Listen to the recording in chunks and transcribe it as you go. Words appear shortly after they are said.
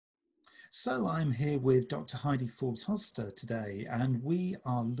So I'm here with Dr. Heidi Forbes Oste today, and we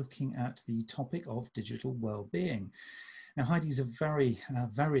are looking at the topic of digital well-being. Now, Heidi's a very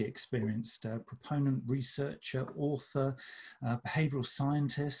experienced proponent, researcher, author, behavioural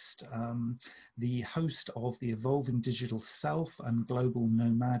scientist, the host of the Evolving Digital Self and Global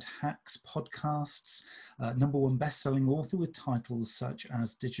Nomad Hacks podcasts, #1 best-selling author with titles such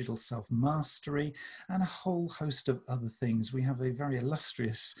as Digital Self-Mastery and a whole host of other things. We have a very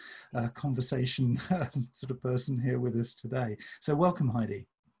illustrious conversation sort of person here with us today. So welcome, Heidi.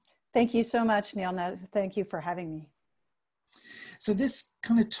 Thank you so much, Neil. Thank you for having me. So this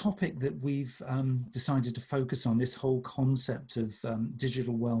kind of topic that we've decided to focus on, this whole concept of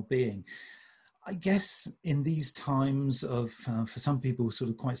digital well-being, I guess in these times of, for some people,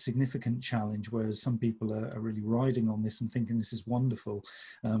 sort of quite significant challenge, whereas some people are really riding on this and thinking this is wonderful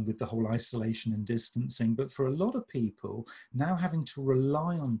with the whole isolation and distancing. But for a lot of people, now having to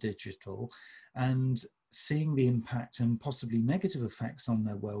rely on digital and seeing the impact and possibly negative effects on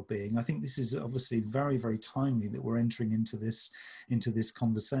their well-being, I think this is obviously very timely that we're entering into this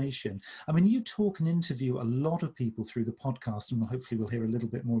conversation. I mean, you talk and interview a lot of people through the podcast, and hopefully we'll hear a little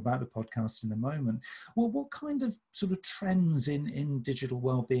bit more about the podcast in a moment. Well, what kind of sort of trends in digital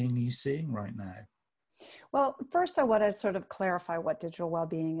well-being are you seeing right now? Well, first I want to sort of clarify what digital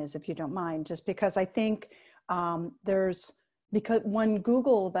well-being is, if you don't mind, just because I think because when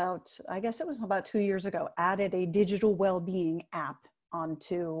Google I guess it was about 2 years ago, added a digital well-being app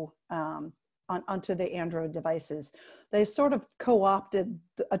onto the Android devices, they sort of co-opted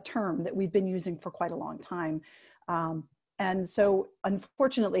a term that we've been using for quite a long time. And so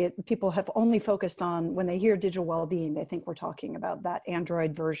unfortunately, people have only focused on, when they hear digital well-being, they think we're talking about that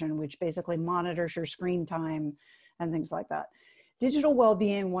Android version, which basically monitors your screen time and things like that. Digital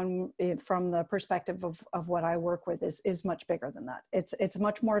well-being, from the perspective of what I work with, is much bigger than that. It's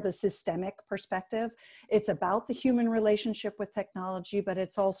much more of a systemic perspective. It's about the human relationship with technology, but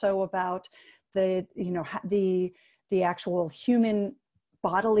it's also about the actual human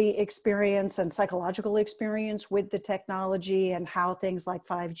bodily experience and psychological experience with the technology, and how things like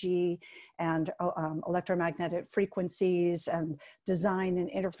 5G and electromagnetic frequencies and design and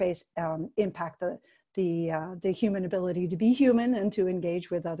interface impact the human ability to be human and to engage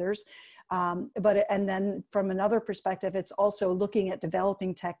with others. And then from another perspective, it's also looking at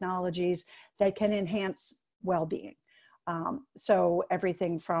developing technologies that can enhance well-being. So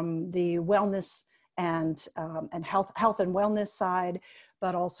everything from the wellness and health and wellness side,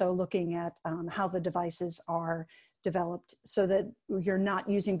 but also looking at how the devices are developed so that you're not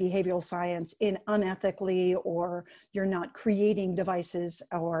using behavioral science unethically, or you're not creating devices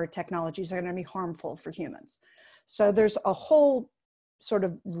or technologies that are going to be harmful for humans. So there's a whole sort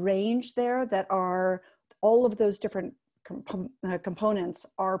of range there that are all of those different components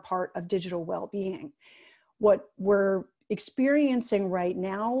are part of digital well-being. What we're experiencing right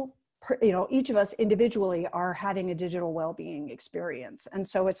now, each of us individually are having a digital well-being experience. And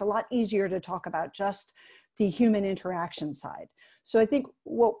so it's a lot easier to talk about just the human interaction side. So I think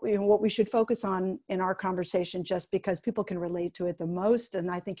what we should focus on in our conversation, just because people can relate to it the most,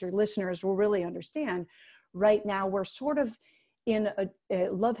 and I think your listeners will really understand, right now we're sort of in a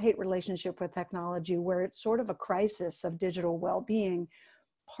love-hate relationship with technology, where it's sort of a crisis of digital well-being,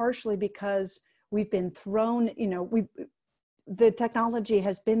 partially because we've been thrown, the technology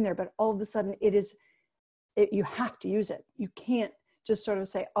has been there, but all of a sudden you have to use it. You can't just sort of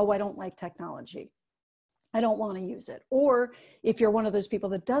say, oh, I don't like technology, I don't want to use it. Or if you're one of those people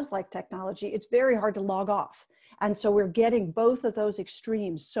that does like technology, it's very hard to log off. And so we're getting both of those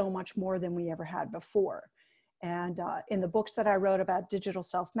extremes so much more than we ever had before. And in the books that I wrote about digital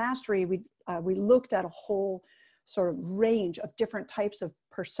self-mastery, we looked at a whole sort of range of different types of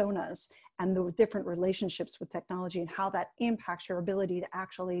personas and the different relationships with technology, and how that impacts your ability to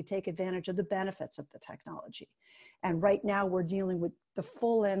actually take advantage of the benefits of the technology. And right now we're dealing with the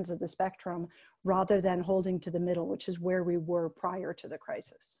full ends of the spectrum rather than holding to the middle, which is where we were prior to the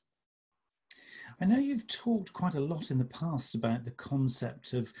crisis. I know you've talked quite a lot in the past about the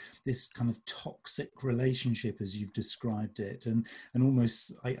concept of this kind of toxic relationship, as you've described it, and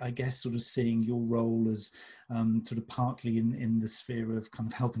almost, I guess, sort of seeing your role as sort of partly in the sphere of kind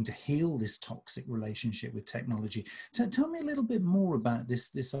of helping to heal this toxic relationship with technology. Tell me a little bit more about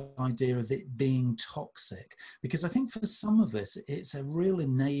this idea of it being toxic, because I think for some of us, it's a real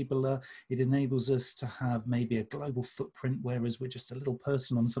enabler. It enables us to have maybe a global footprint, whereas we're just a little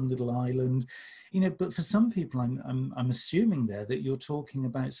person on some little island. But for some people, I'm assuming there that you're talking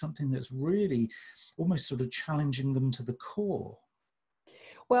about something that's really almost sort of challenging them to the core.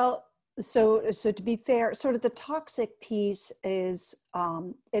 Well, So to be fair, sort of the toxic piece is,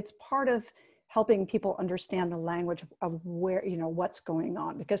 it's part of helping people understand the language of where, what's going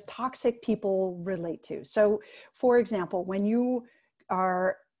on, because toxic people relate to. So for example, when you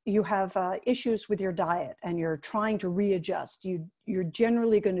have issues with your diet and you're trying to readjust, you're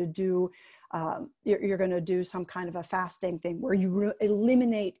generally going to do, you're going to do some kind of a fasting thing where you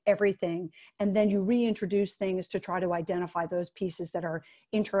eliminate everything and then you reintroduce things to try to identify those pieces that are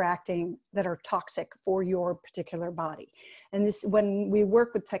interacting, that are toxic for your particular body. And this, when we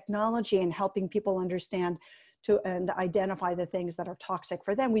work with technology and helping people understand and identify the things that are toxic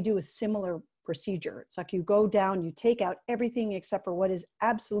for them, we do a similar procedure. It's like you go down, you take out everything except for what is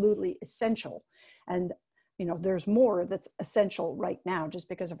absolutely essential. And there's more that's essential right now just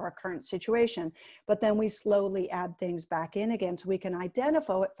because of our current situation, but then we slowly add things back in again so we can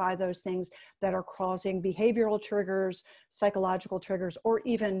identify those things that are causing behavioral triggers, psychological triggers, or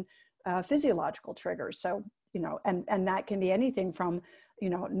even physiological triggers. So, and that can be anything from,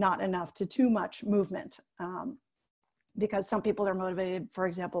 not enough to too much movement. Because some people are motivated, for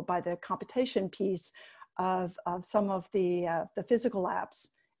example, by the competition piece of some of the physical apps,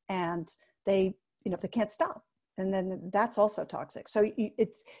 and they can't stop, and then that's also toxic. So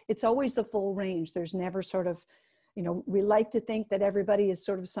it's always the full range. There's never sort of, we like to think that everybody is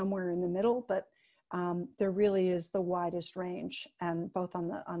sort of somewhere in the middle, but there really is the widest range, and both on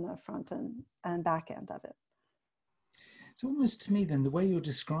the front and back end of it. So almost to me then, the way you're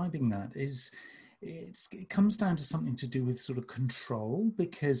describing that is, it comes down to something to do with sort of control,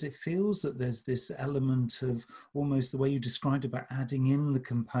 because it feels that there's this element of almost the way you described about adding in the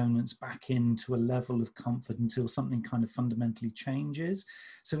components back into a level of comfort until something kind of fundamentally changes.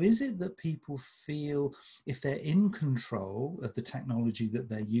 So is it that people feel if they're in control of the technology that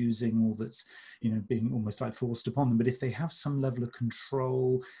they're using, or that's, being almost like forced upon them, but if they have some level of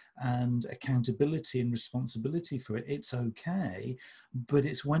control and accountability and responsibility for it, it's okay, but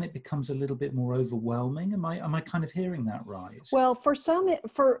it's when it becomes a little bit more overwhelming? Am I kind of hearing that right? Well, for some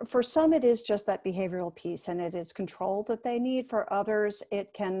it is just that behavioral piece, and it is control that they need. For others,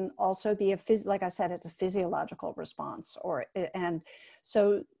 it can also be like I said, it's a physiological response, and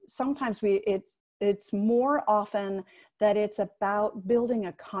so sometimes it's more often that it's about building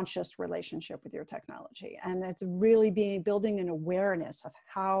a conscious relationship with your technology, and it's really building an awareness of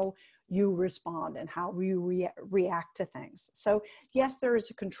how you respond and how you react to things. So yes, there is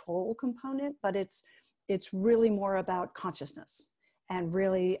a control component, but it's really more about consciousness and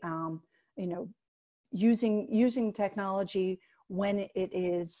really, using technology when it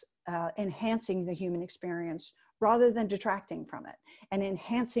is enhancing the human experience rather than detracting from it, and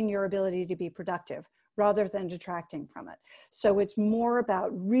enhancing your ability to be productive rather than detracting from it. So it's more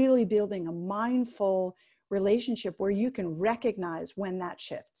about really building a mindful relationship where you can recognize when that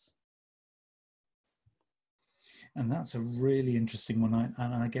shifts. And that's a really interesting one.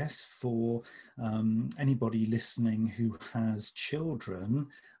 And I guess for anybody listening who has children,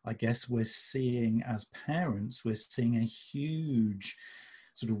 I guess we're seeing, as parents, we're seeing a huge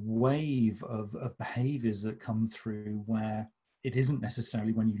sort of wave of behaviors that come through where it isn't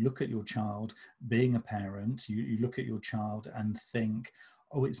necessarily, when you look at your child being a parent, you look at your child and think,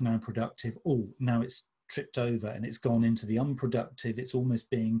 oh, it's now productive. Oh, now it's tripped over and it's gone into the unproductive. It's almost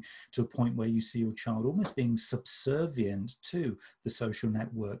being to a point where you see your child almost being subservient to the social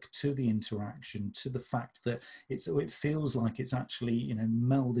network, to the interaction, to the fact that it feels like it's actually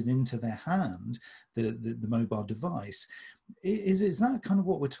melded into their hand, the mobile device. Is that kind of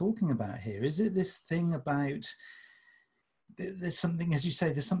what we're talking about here? Is it this thing about, there's something, as you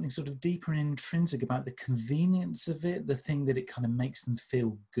say, there's something sort of deeper and intrinsic about the convenience of it, the thing that it kind of makes them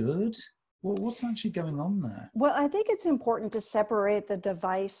feel good? Well, what's actually going on there? Well, I think it's important to separate the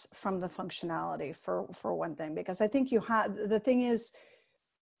device from the functionality for one thing, because I think the thing is,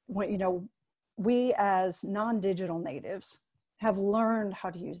 when, we as non-digital natives have learned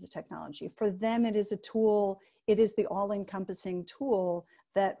how to use the technology. For them, it is a tool. It is the all-encompassing tool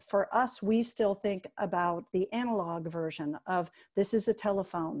that for us, we still think about the analog version of, this is a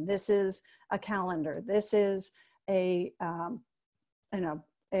telephone, this is a calendar, this is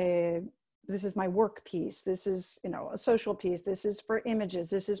this is my work piece, this is, a social piece, this is for images,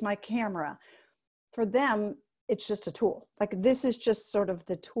 this is my camera. For them, it's just a tool. Like, this is just sort of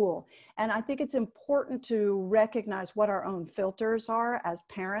the tool. And I think it's important to recognize what our own filters are as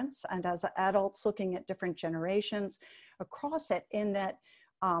parents and as adults looking at different generations across it, in that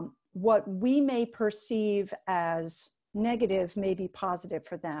what we may perceive as negative may be positive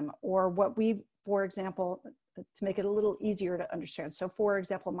for them, or what we, for example, to make it a little easier to understand. So for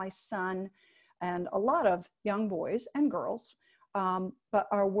example, my son and a lot of young boys and girls but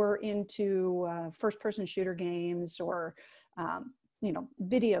we're into first-person shooter games or,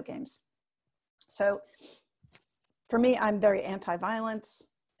 video games. So for me, I'm very anti-violence,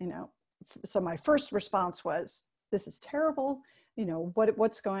 so my first response was, this is terrible,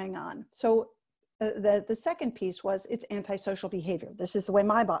 what's going on? So the second piece was, it's antisocial behavior. This is the way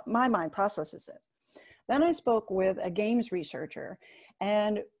my mind processes it. Then I spoke with a games researcher,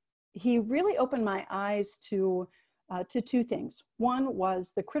 and he really opened my eyes to two things. One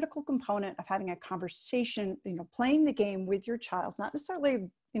was the critical component of having a conversation, playing the game with your child, not necessarily,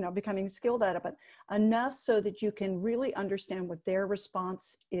 becoming skilled at it, but enough so that you can really understand what their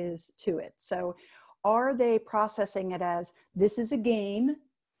response is to it. So are they processing it as, this is a game,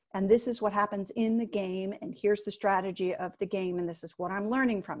 and this is what happens in the game, and here's the strategy of the game, and this is what I'm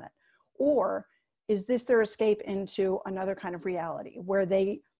learning from it? Or is this their escape into another kind of reality where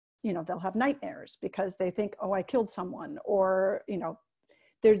they, they'll have nightmares because they think, oh, I killed someone, or,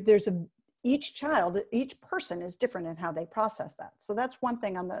 each person is different in how they process that. So that's one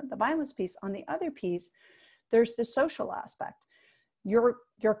thing on the violence piece. On the other piece, there's the social aspect. Your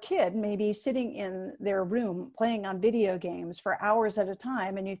kid may be sitting in their room playing on video games for hours at a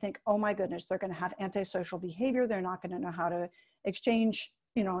time, and you think, oh my goodness, they're going to have antisocial behavior. They're not going to know how to exchange,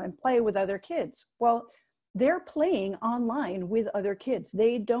 and play with other kids. Well, they're playing online with other kids.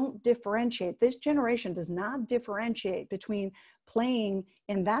 They don't differentiate. This generation does not differentiate between playing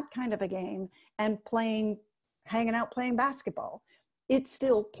in that kind of a game and hanging out playing basketball. It's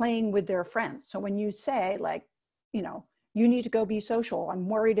still playing with their friends. So when you say, like, you need to go be social, I'm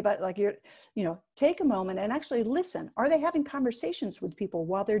worried about, like, take a moment and actually listen. Are they having conversations with people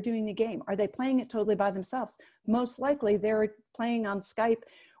while they're doing the game? Are they playing it totally by themselves? Most likely they're playing on Skype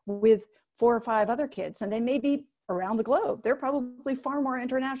with 4 or 5 other kids, and they may be around the globe. They're probably far more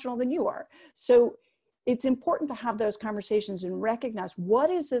international than you are. So it's important to have those conversations and recognize, what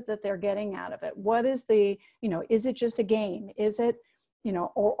is it that they're getting out of it? What is is it just a game? Is it,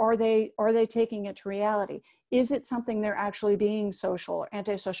 or are they taking it to reality? Is it something they're actually being social or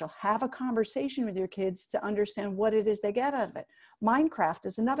antisocial? Have a conversation with your kids to understand what it is they get out of it. Minecraft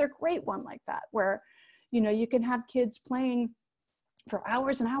is another great one like that, where, you can have kids playing for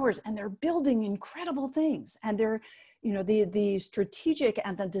hours and hours, and they're building incredible things. And they're, the strategic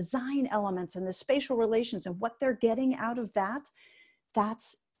and the design elements and the spatial relations and what they're getting out of that,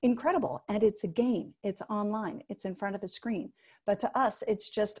 that's incredible. And it's a game, it's online, it's in front of a screen. But to us, it's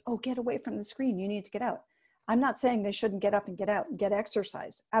just, oh, get away from the screen, you need to get out. I'm not saying they shouldn't get up and get out and get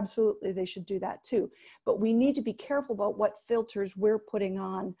exercise. Absolutely, they should do that too. But we need to be careful about what filters we're putting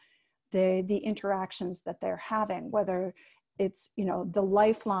on the interactions that they're having, whether it's, the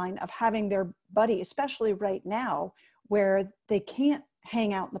lifeline of having their buddy, especially right now, where they can't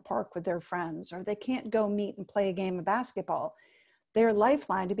hang out in the park with their friends, or they can't go meet and play a game of basketball. Their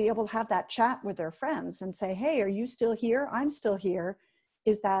lifeline to be able to have that chat with their friends and say, hey, are you still here? I'm still here,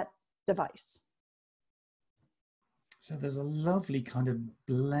 is that device. So there's a lovely kind of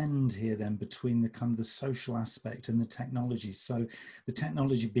blend here then between the kind of the social aspect and the technology. So the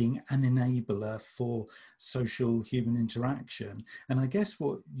technology being an enabler for social human interaction. And I guess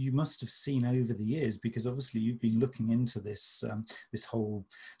what you must have seen over the years, because obviously you've been looking into this this whole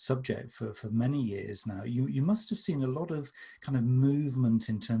subject for many years now, you must have seen a lot of kind of movement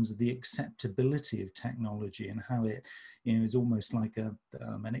in terms of the acceptability of technology and how it, is almost like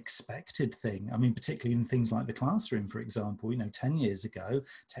an expected thing. I mean, particularly in things like the classroom, for example, 10 years ago,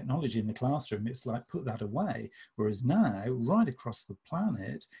 technology in the classroom, it's like, put that away. Whereas now, right across the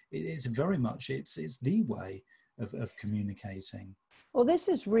planet, it's very much, it's the way of communicating. Well, this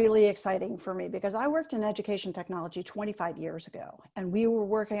is really exciting for me because I worked in education technology 25 years ago, and we were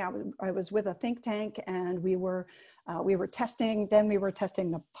working, I was with a think tank, and we were testing, then we were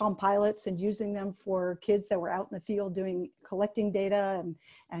testing the Palm Pilots and using them for kids that were out in the field collecting data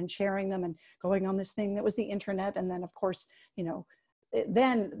and sharing them and going on this thing that was the internet. And then of course,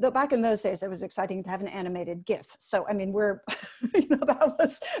 back in those days, it was exciting to have an animated GIF. So, I mean, there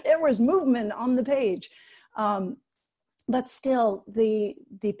was movement on the page. But still, the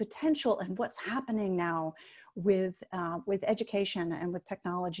potential and what's happening now with education and with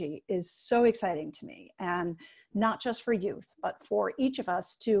technology is so exciting to me, and not just for youth, but for each of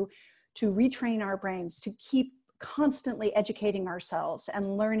us to retrain our brains, to keep constantly educating ourselves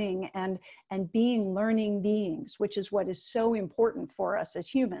and learning and being learning beings, which is what is so important for us as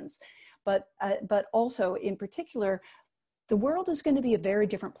humans. But also, in particular, the world is going to be a very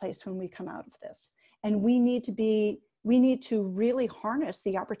different place when we come out of this, and we need to be we need to really harness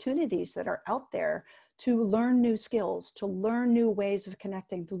the opportunities that are out there to learn new skills, to learn new ways of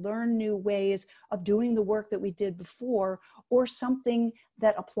connecting, to learn new ways of doing the work that we did before, or something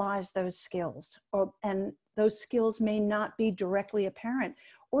that applies those skills. And those skills may not be directly apparent,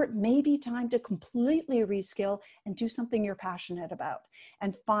 or it may be time to completely reskill and do something you're passionate about.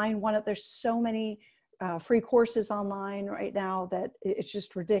 And find there's so many free courses online right now that it's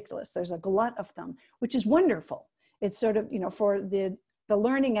just ridiculous. There's a glut of them, which is wonderful. It's sort of, for the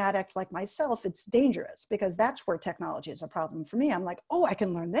learning addict like myself, it's dangerous, because that's where technology is a problem for me. I'm like, oh, I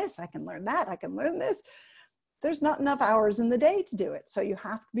can learn this, I can learn that, I can learn this. There's not enough hours in the day to do it. So you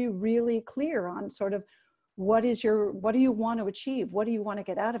have to be really clear on sort of what do you want to achieve? What do you want to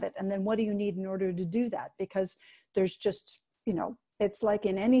get out of it? And then what do you need in order to do that? Because there's just, it's like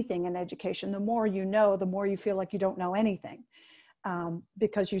in anything in education, the more you know, the more you feel like you don't know anything,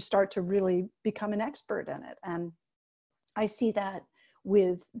 because you start to really become an expert in it. And I see that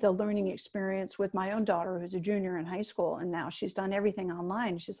with the learning experience with my own daughter, who's a junior in high school, and now she's done everything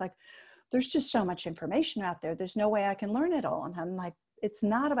online. She's like, there's just so much information out there. There's no way I can learn it all. And I'm like, it's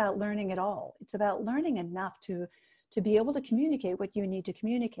not about learning at all. It's about learning enough to be able to communicate what you need to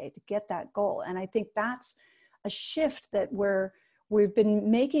communicate to get that goal. And I think that's a shift that we've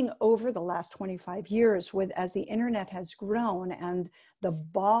been making over the last 25 years as the internet has grown and the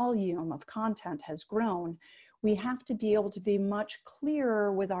volume of content has grown. We have to be able to be much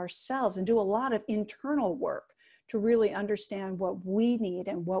clearer with ourselves and do a lot of internal work to really understand what we need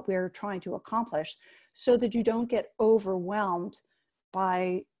and what we're trying to accomplish, so that you don't get overwhelmed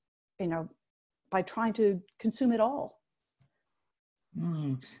by trying to consume it all.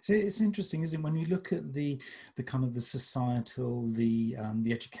 So it's interesting, isn't it, when you look at the kind of the societal, the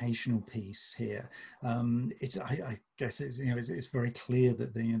educational piece here. I guess it's very clear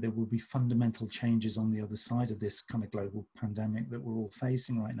that there will be fundamental changes on the other side of this kind of global pandemic that we're all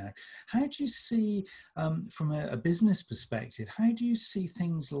facing right now. How do you see, from a business perspective, how do you see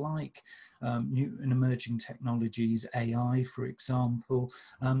things like new and emerging technologies, AI, for example,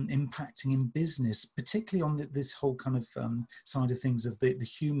 impacting in business, particularly on this whole kind of side of things of the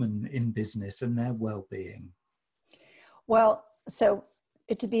human in business and their well-being? Well, so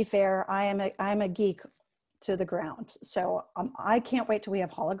to be fair, I'm a geek to the ground. So I can't wait till we have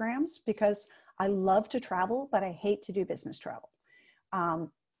holograms, because I love to travel, but I hate to do business travel.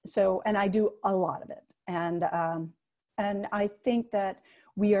 And I do a lot of it. And I think that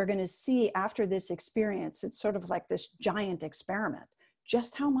we are going to see after this experience, it's sort of like this giant experiment,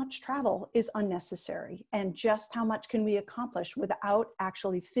 just how much travel is unnecessary and just how much can we accomplish without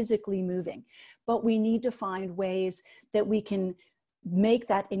actually physically moving. But we need to find ways that we can make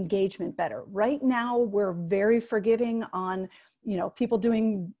that engagement better. Right now, we're very forgiving on, people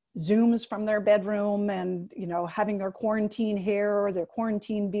doing Zooms from their bedroom and, having their quarantine hair or their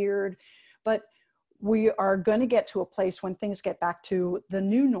quarantine beard. But we are going to get to a place when things get back to the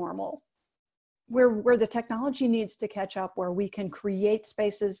new normal, where the technology needs to catch up, where we can create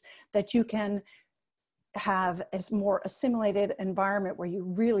spaces that you can have a more assimilated environment where you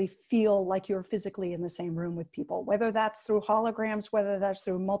really feel like you're physically in the same room with people, whether that's through holograms, whether that's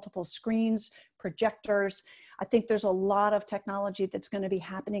through multiple screens, projectors. I think there's a lot of technology that's going to be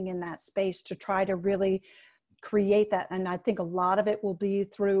happening in that space to try to really create that. And I think a lot of it will be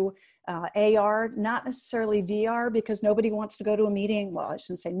through AR, not necessarily VR, because nobody wants to go to a meeting. Well, I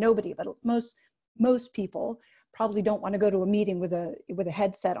shouldn't say nobody, but most people probably don't want to go to a meeting with a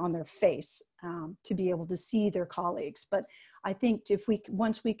headset on their face to be able to see their colleagues. But I think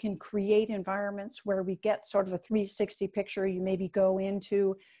once we can create environments where we get sort of a 360 picture, you maybe go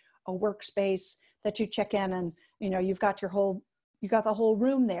into a workspace that you check in, and you've got the whole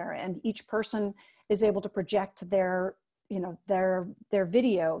room there, and each person is able to project their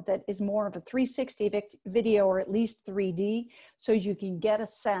video that is more of a 360 video, or at least 3D, so you can get a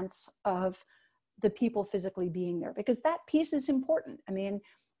sense of the people physically being there, because that piece is important. I mean,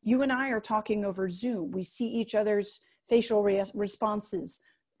 you and I are talking over Zoom. We see each other's facial responses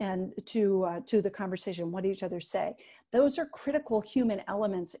and to the conversation, what each other say. Those are critical human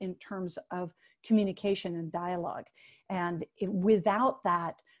elements in terms of communication and dialogue. And without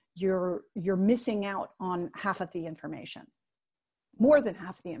that, you're missing out on half of the information, more than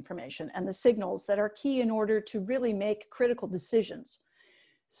half of the information, and the signals that are key in order to really make critical decisions.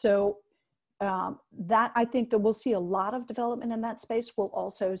 So that I think that we'll see a lot of development in that space. We'll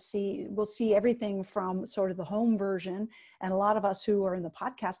see everything from sort of the home version, and a lot of us who are in the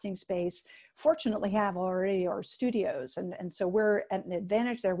podcasting space fortunately have already our studios, and so we're at an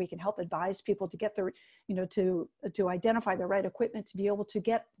advantage there. We can help advise people to get the, to identify the right equipment to be able to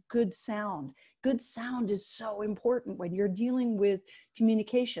get good sound. Good sound is so important when you're dealing with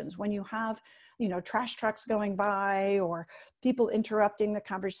communications, when you have, trash trucks going by or people interrupting the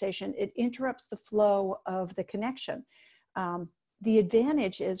conversation. It interrupts the flow of the connection. The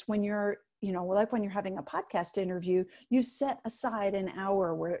advantage is when you're, like when you're having a podcast interview, you set aside an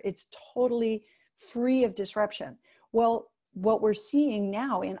hour where it's totally free of disruption. Well, what we're seeing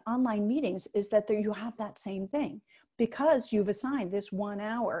now in online meetings is that you have that same thing. Because you've assigned this 1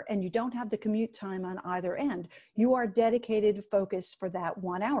 hour and you don't have the commute time on either end, you are dedicated, focused for that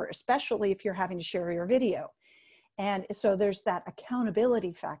 1 hour, especially if you're having to share your video. And so there's that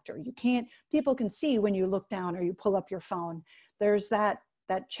accountability factor. People can see when you look down or you pull up your phone. There's that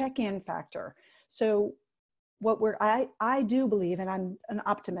check-in factor. So I do believe, and I'm an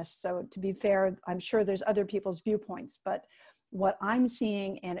optimist, so to be fair, I'm sure there's other people's viewpoints, but what I'm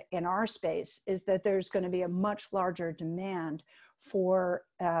seeing in our space is that there's going to be a much larger demand for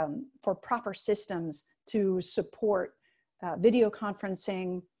proper systems to support video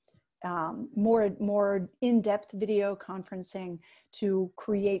conferencing, more in-depth video conferencing, to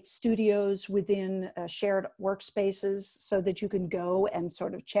create studios within shared workspaces so that you can go and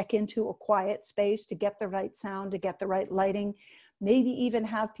sort of check into a quiet space to get the right sound, to get the right lighting, maybe even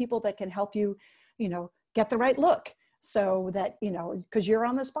have people that can help you, get the right look. So that, because you're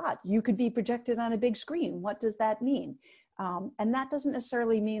on the spot, you could be projected on a big screen. What does that mean? And that doesn't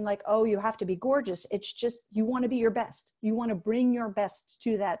necessarily mean like, oh, you have to be gorgeous. It's just, you want to be your best. You want to bring your best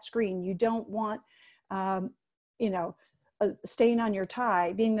to that screen. You don't want, stain on your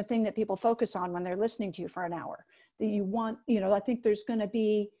tie being the thing that people focus on when they're listening to you for an hour. That you want, I think there's going to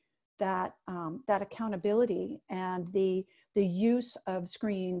be that accountability and the use of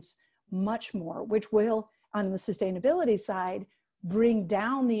screens much more, which will, on the sustainability side, bring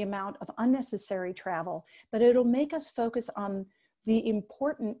down the amount of unnecessary travel, but it'll make us focus on the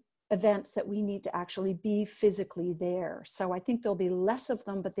important events that we need to actually be physically there. So I think there'll be less of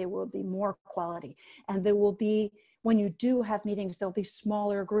them, but they will be more quality. And there will be, when you do have meetings, there'll be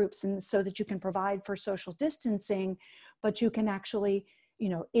smaller groups, and so that you can provide for social distancing, but you can actually,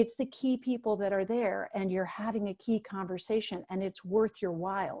 it's the key people that are there and you're having a key conversation and it's worth your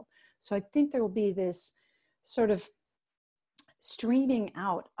while. So I think there will be this sort of streaming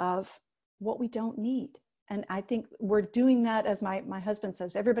out of what we don't need. And I think we're doing that, as my husband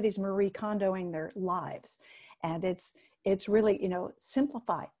says, everybody's Marie Kondoing their lives. And it's really,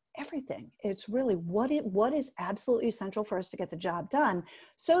 simplify everything. It's really what is absolutely essential for us to get the job done,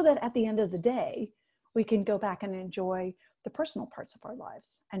 so that at the end of the day, we can go back and enjoy the personal parts of our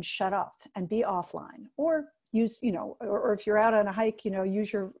lives and shut off and be offline, or use, or if you're out on a hike,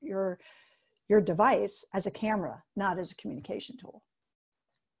 use your device as a camera, not as a communication tool.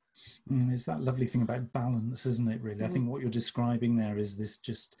 It's that lovely thing about balance, isn't it, really? I think what you're describing there is this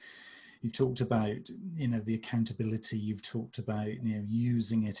you've talked about, the accountability, you've talked about,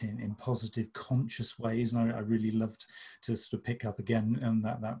 using it in positive, conscious ways. And I really loved to sort of pick up again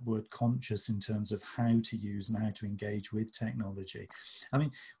that word conscious in terms of how to use and how to engage with technology. I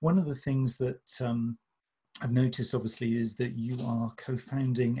mean, one of the things that I've noticed, obviously, is that you are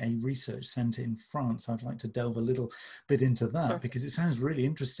co-founding a research centre in France. I'd like to delve a little bit into that. Sure. Because it sounds really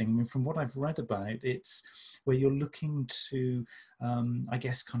interesting. I mean, from what I've read about, it's where you're looking to, I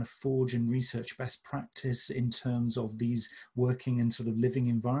guess, kind of forge and research best practice in terms of these working and sort of living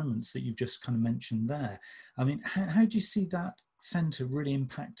environments that you've just kind of mentioned there. I mean, how do you see that centre really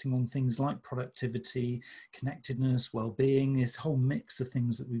impacting on things like productivity, connectedness, well-being, this whole mix of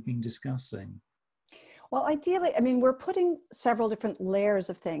things that we've been discussing? Well, ideally, I mean, we're putting several different layers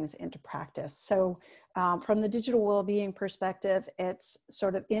of things into practice. So from the digital well-being perspective, it's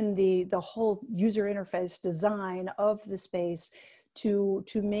sort of in the whole user interface design of the space to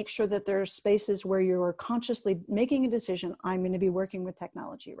make sure that there are spaces where you're consciously making a decision, I'm going to be working with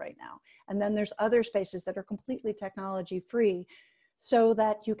technology right now. And then there's other spaces that are completely technology free, so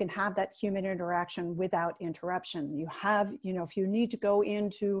that you can have that human interaction without interruption. You have, if you need to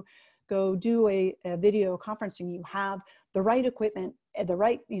go do a video conferencing, you have the right equipment, the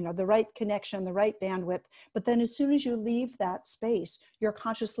right connection, the right bandwidth. But then as soon as you leave that space, you're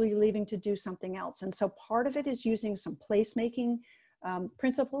consciously leaving to do something else. And so part of it is using some placemaking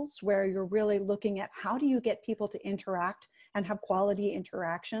principles, where you're really looking at how do you get people to interact and have quality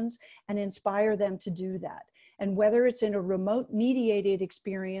interactions and inspire them to do that. And whether it's in a remote mediated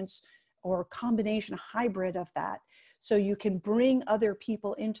experience or combination hybrid of that. So you can bring other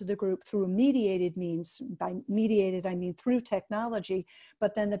people into the group through a mediated means. By mediated, I mean through technology,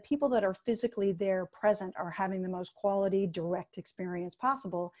 but then the people that are physically there present are having the most quality, direct experience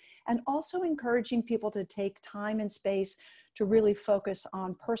possible, and also encouraging people to take time and space to really focus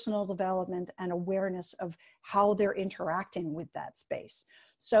on personal development and awareness of how they're interacting with that space.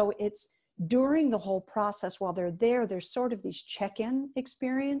 So it's during the whole process while they're there, there's sort of these check-in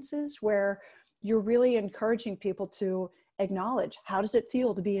experiences where you're really encouraging people to acknowledge, how does it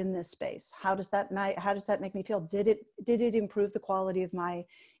feel to be in this space? How does that make me feel? Did it improve the quality of my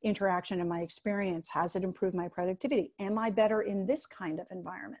interaction and my experience? Has it improved my productivity? Am I better in this kind of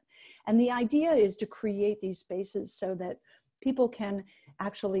environment? And the idea is to create these spaces so that people can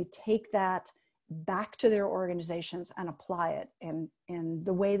actually take that back to their organizations and apply it in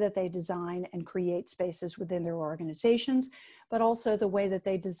the way that they design and create spaces within their organizations, but also the way that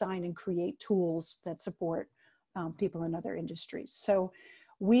they design and create tools that support people in other industries. So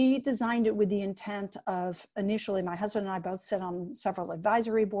we designed it with the intent of, initially, my husband and I both sit on several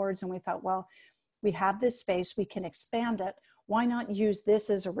advisory boards, and we thought, well, we have this space, we can expand it. Why not use this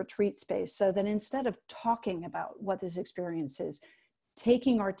as a retreat space? So that instead of talking about what this experience is,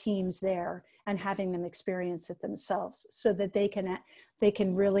 taking our teams there and having them experience it themselves so that they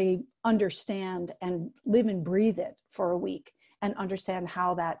can really understand and live and breathe it for a week and understand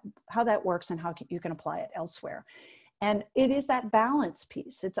how that works and how you can apply it elsewhere. And it is that balance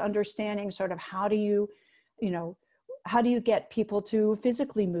piece. It's understanding sort of how do you get people to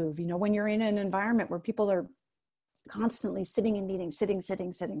physically move? When you're in an environment where people are constantly sitting in meetings, sitting,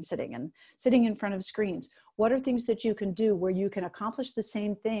 and sitting in front of screens. What are things that you can do where you can accomplish the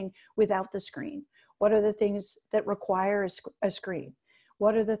same thing without the screen? What are the things that require a screen?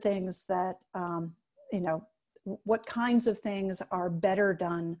 What are the things that, what kinds of things are better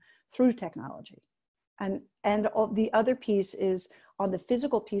done through technology? And the other piece is on the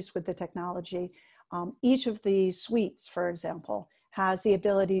physical piece with the technology. Each of the suites, for example, has the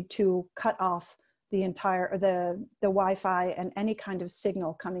ability to cut off the Wi-Fi and any kind of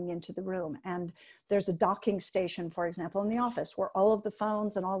signal coming into the room. And there's a docking station, for example, in the office where all of the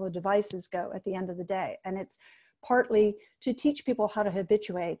phones and all the devices go at the end of the day. And it's partly to teach people how to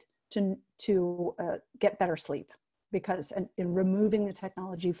habituate to get better sleep, because in removing the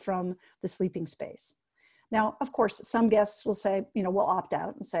technology from the sleeping space. Now, of course, some guests will say, will opt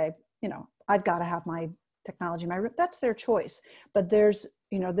out and say, I've got to have my technology in my room. That's their choice. But there's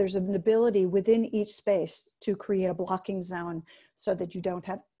an ability within each space to create a blocking zone so that you don't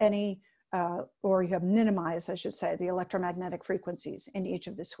have any, or you have minimized, I should say, the electromagnetic frequencies in each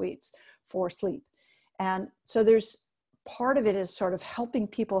of the suites for sleep. And so part of it is sort of helping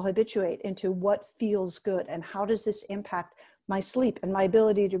people habituate into what feels good and how does this impact my sleep and my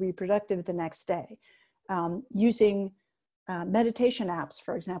ability to be productive the next day. Using meditation apps,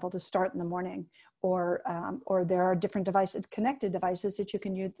 for example, to start in the morning, or there are different connected devices that you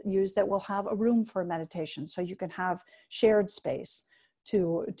can use that will have a room for meditation. So you can have shared space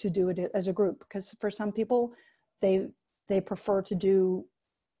to do it as a group, because for some people, they prefer to do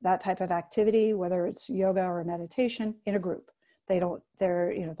that type of activity, whether it's yoga or meditation, in a group. They don't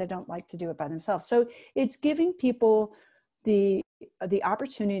like to do it by themselves. So it's giving people the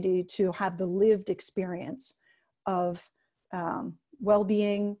opportunity to have the lived experience of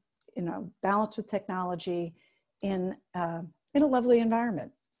well-being, balance with technology in a lovely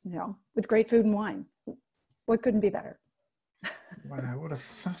environment, with great food and wine. What couldn't be better? Wow, what a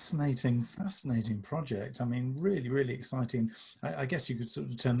fascinating project. I mean, really, really exciting. I guess you could sort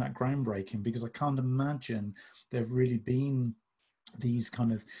of term that groundbreaking, because I can't imagine there have really been these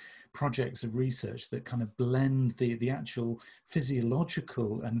kind of projects of research that kind of blend the actual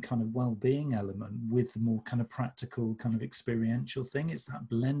physiological and kind of well-being element with the more kind of practical kind of experiential thing. It's that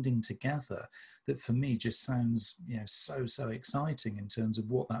blending together that for me just sounds so exciting in terms of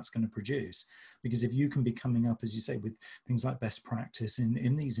what that's going to produce. Because if you can be coming up, as you say, with things like best practice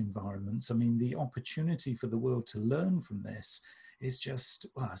in these environments, I mean, the opportunity for the world to learn from this is just,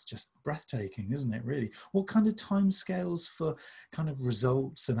 it's just breathtaking, isn't it, really? What kind of timescales for kind of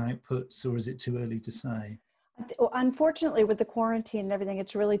results and outputs, or is it too early to say? Unfortunately, with the quarantine and everything,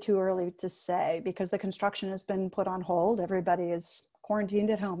 it's really too early to say, because the construction has been put on hold. Everybody is quarantined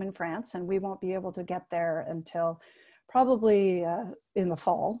at home in France, and we won't be able to get there until probably in the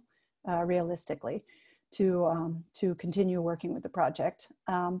fall, realistically. to continue working with the project.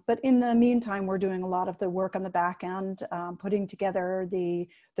 But in the meantime, we're doing a lot of the work on the back end, putting together the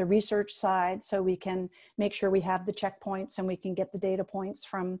research side so we can make sure we have the checkpoints and we can get the data points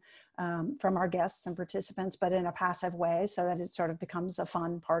from our guests and participants, but in a passive way so that it sort of becomes a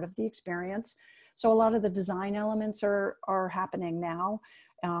fun part of the experience. So a lot of the design elements are happening now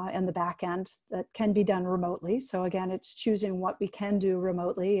in the back end that can be done remotely. So again, it's choosing what we can do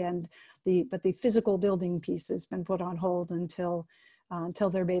remotely, and but the physical building piece has been put on hold until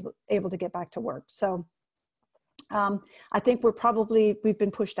they're able to get back to work. So I think we've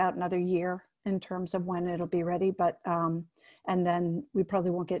been pushed out another year in terms of when it'll be ready, but and then we probably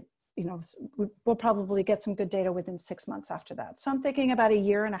won't get, we'll probably get some good data within 6 months after that. So I'm thinking about a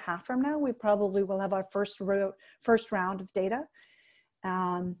year and a half from now, we probably will have our first round of data.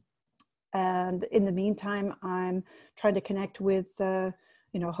 And in the meantime, I'm trying to connect with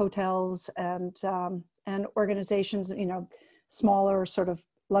hotels and organizations, smaller sort of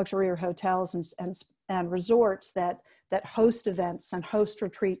luxury or hotels and resorts that host events and host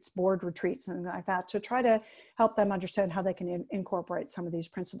retreats, board retreats, and like that, to try to help them understand how they can incorporate some of these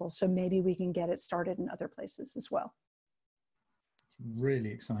principles. So maybe we can get it started in other places as well. Really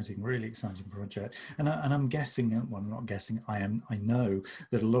exciting project. And I'm guessing, well, I'm not guessing, I know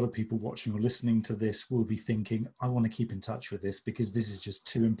that a lot of people watching or listening to this will be thinking, I want to keep in touch with this because this is just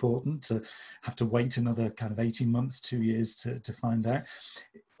too important to have to wait another kind of 18 months, 2 years to find out.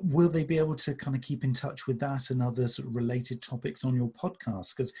 Will they be able to kind of keep in touch with that and other sort of related topics on your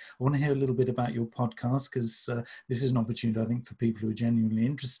podcast? Because I want to hear a little bit about your podcast, because this is an opportunity, I think, for people who are genuinely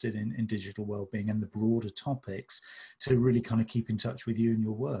interested in digital wellbeing and the broader topics to really kind of keep in touch with you and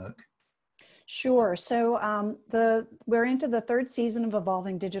your work. Sure. So we're into the third season of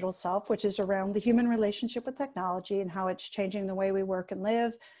Evolving Digital Self, which is around the human relationship with technology and how it's changing the way we work and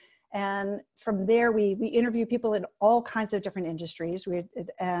live. And from there, we interview people in all kinds of different industries.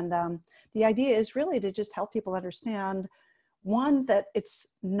 The idea is really to just help people understand, one, that it's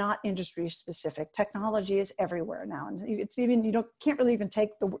not industry specific. Technology is everywhere now. And it's even, can't really even take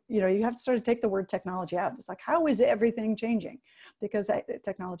you have to sort of take the word technology out. It's like, how is everything changing? Because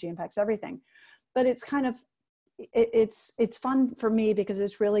technology impacts everything. But it's kind of, it's fun for me because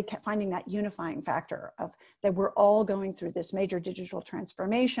it's really finding that unifying factor of that we're all going through this major digital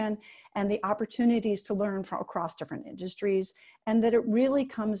transformation and the opportunities to learn from across different industries, and that it really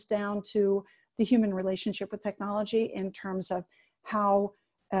comes down to the human relationship with technology in terms of how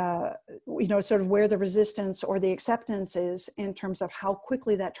sort of where the resistance or the acceptance is in terms of how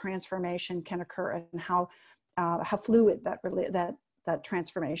quickly that transformation can occur and how fluid that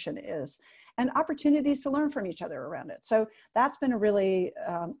transformation is, and opportunities to learn from each other around it. So that's been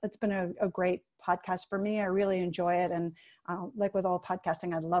it's been a great podcast for me. I really enjoy it. And like with all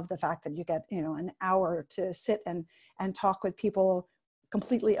podcasting, I love the fact that you get, an hour to sit and talk with people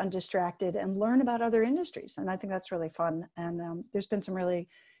completely undistracted and learn about other industries. And I think that's really fun. And there's been some really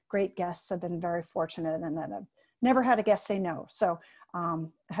great guests. I've been very fortunate in that I've never had a guest say no. So I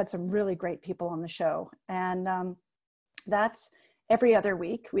had some really great people on the show. And that's every other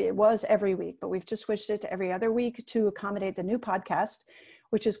week. It was every week, but we've just switched it to every other week to accommodate the new podcast,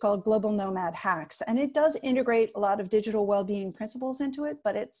 which is called Global Nomad Hacks. And it does integrate a lot of digital well-being principles into it,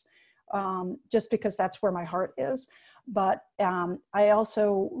 but it's just because that's where my heart is. But I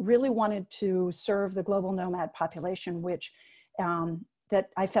also really wanted to serve the global nomad population, which that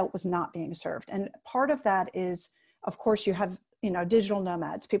I felt was not being served. And part of that is, of course, you have digital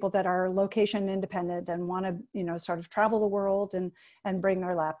nomads, people that are location independent and want to, sort of travel the world and bring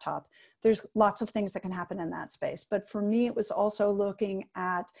their laptop. There's lots of things that can happen in that space. But for me, it was also looking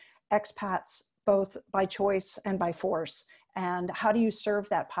at expats, both by choice and by force. And how do you serve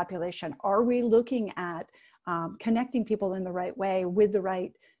that population? Are we looking at connecting people in the right way with the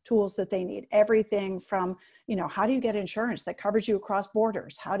right tools that they need? Everything from, how do you get insurance that covers you across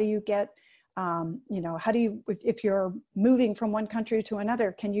borders? How do you get how do you, if you're moving from one country to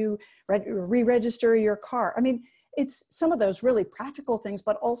another, can you re-register your car? I mean, it's some of those really practical things,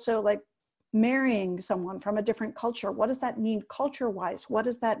 but also like marrying someone from a different culture. What does that mean culture-wise? What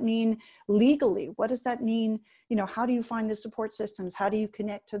does that mean legally? What does that mean? How do you find the support systems? How do you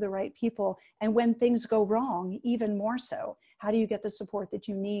connect to the right people? And when things go wrong, even more so, how do you get the support that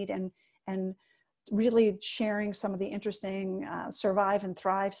you need? And really sharing some of the interesting survive and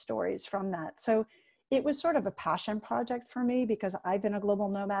thrive stories from that. So it was sort of a passion project for me because I've been a global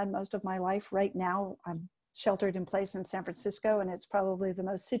nomad most of my life. Right now, I'm sheltered in place in San Francisco, and it's probably the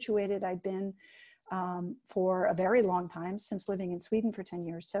most situated I've been for a very long time, since living in Sweden for 10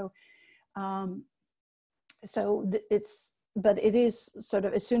 years. So, but it is sort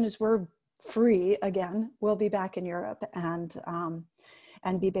of, as soon as we're free again, will be back in Europe and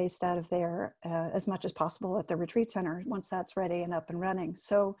be based out of there as much as possible at the retreat center once that's ready and up and running.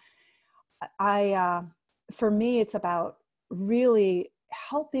 So for me, it's about really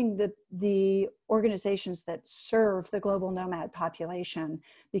helping the organizations that serve the global nomad population,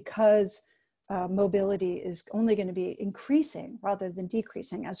 because mobility is only going to be increasing rather than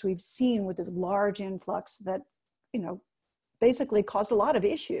decreasing, as we've seen with the large influx that, basically caused a lot of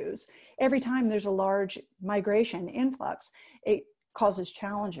issues. Every time there's a large migration influx, it causes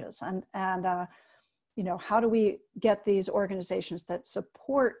challenges. And how do we get these organizations that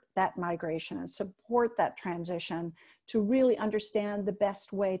support that migration and support that transition to really understand the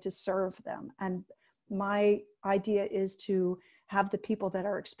best way to serve them? And my idea is to have the people that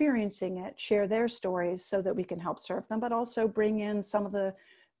are experiencing it share their stories so that we can help serve them, but also bring in some of the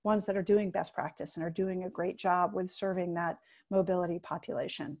ones that are doing best practice and are doing a great job with serving that mobility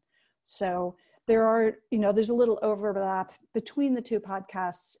population. So there's a little overlap between the two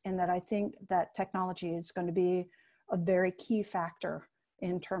podcasts, in that I think that technology is going to be a very key factor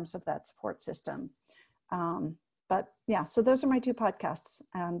in terms of that support system. But yeah, so those are my two podcasts,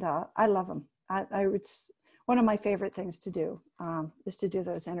 and I love them. It's one of my favorite things to do, is to do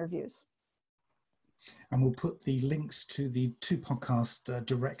those interviews. And we'll put the links to the two podcasts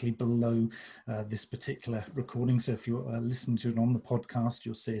directly below this particular recording. So if you're listening to it on the podcast,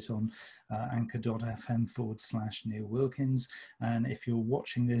 you'll see it on anchor.fm/Neil Wilkins. And if you're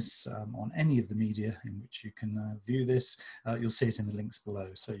watching this on any of the media in which you can view this, you'll see it in the links below.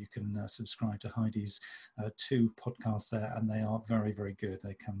 So you can subscribe to Heidi's two podcasts there, and they are very, very good.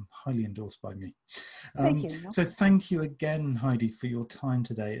 They come highly endorsed by me. Thank you. So thank you again, Heidi, for your time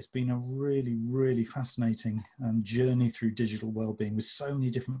today. It's been a really, really fascinating journey through digital wellbeing, with so many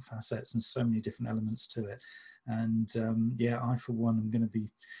different facets and so many different elements to it. And I, for one, am going to be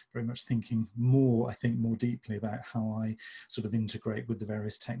very much thinking more deeply about how I sort of integrate with the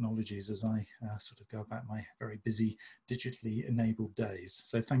various technologies as I sort of go about my very busy digitally enabled days.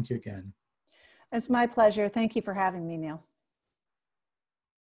 So thank you again. It's my pleasure. Thank you for having me, Neil.